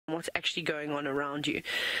what's actually going on around you.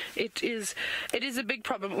 It is a big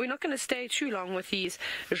problem. We're not going to stay too long with these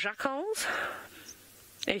jackals.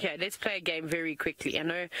 Okay, let's play a game very quickly. I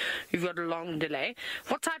know we've got a long delay.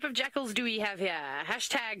 What type of jackals do we have here?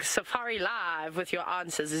 Hashtag Safari Live with your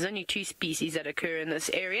answers. There's only 2 species that occur in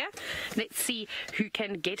this area. Let's see who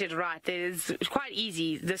can get it right. It's quite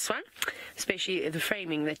easy, this one, especially the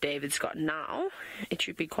framing that David's got now. It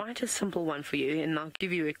should be quite a simple one for you, and I'll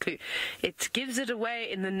give you a clue. It gives it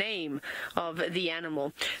away in the name of the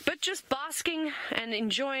animal. But just basking and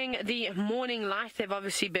enjoying the morning light. They've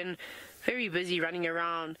obviously been very busy running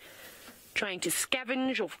around trying to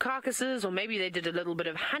scavenge off carcasses, or maybe they did a little bit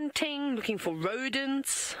of hunting, looking for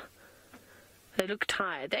rodents. They look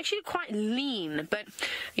tired. They're actually quite lean, but,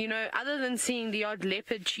 you know, other than seeing the odd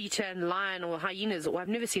leopard, cheetah, and lion, or hyenas, or I've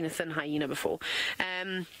never seen a thin hyena before,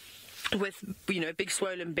 with, you know, big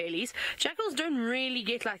swollen bellies. Jackals don't really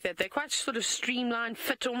get like that. They're quite sort of streamlined,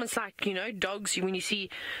 fit, almost like, you know, dogs. When you see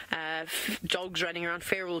dogs running around,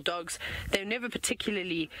 feral dogs, they're never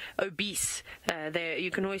particularly obese.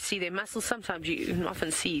 You can always see their muscles. Sometimes you can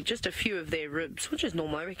often see just a few of their ribs, which is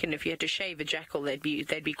normal. I reckon if you had to shave a jackal, they'd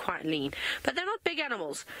be quite lean. But they're not big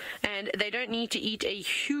animals, and they don't need to eat a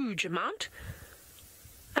huge amount.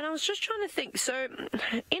 And I was just trying to think, so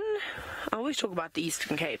I always talk about the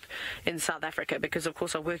Eastern Cape in South Africa because, of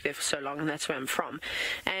course, I worked there for so long and that's where I'm from.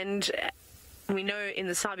 And we know in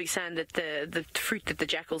the Sabi sand that the fruit that the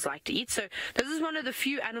jackals like to eat. So this is one of the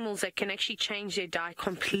few animals that can actually change their diet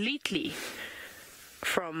completely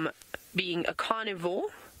from being a carnivore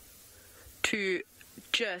to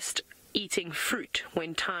just eating fruit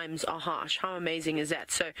when times are harsh. How amazing is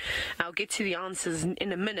that? So I'll get to the answers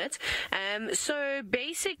in a minute. So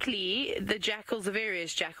basically the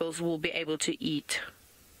various jackals will be able to eat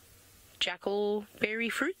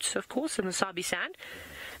jackalberry fruits, of course, in the Sabi sand.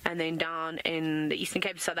 And then down in the Eastern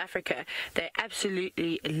Cape of South Africa, they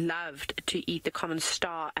absolutely loved to eat the common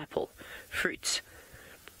star apple fruits.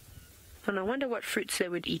 And I wonder what fruits they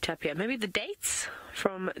would eat up here. Maybe the dates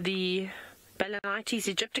from the Balanites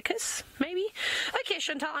aegypticus, maybe? Okay,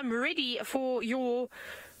 Chantal, I'm ready for your...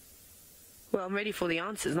 Well, I'm ready for the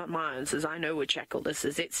answers, not my answers. I know which jackal this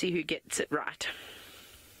is. Let's see who gets it right.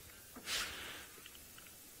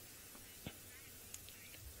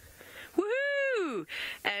 Woohoo!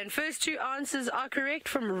 And first 2 answers are correct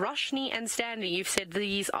from Roshni and Stanley. You've said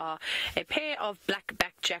these are a pair of black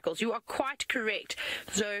backed jackals. You are quite correct.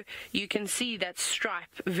 So you can see that stripe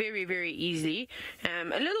very, very easily.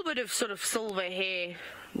 A little bit of sort of silver hair.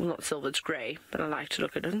 Well, not silver, it's grey, but I like to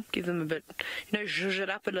look at it. Give them a bit, you know, zhuzh it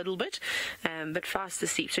up a little bit, but fast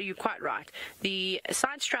asleep. So you're quite right. The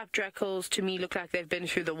side striped jackals, to me, look like they've been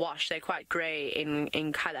through the wash. They're quite grey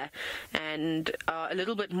in colour and are a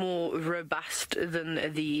little bit more robust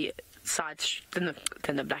than the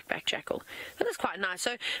than the black backed jackal. But that's quite nice.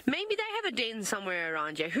 So maybe they have a den somewhere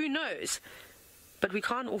around here. Who knows? But we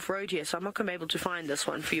can't off-road here, so I'm not going to be able to find this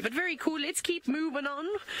one for you. But very cool. Let's keep moving on.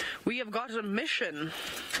 We have got a mission.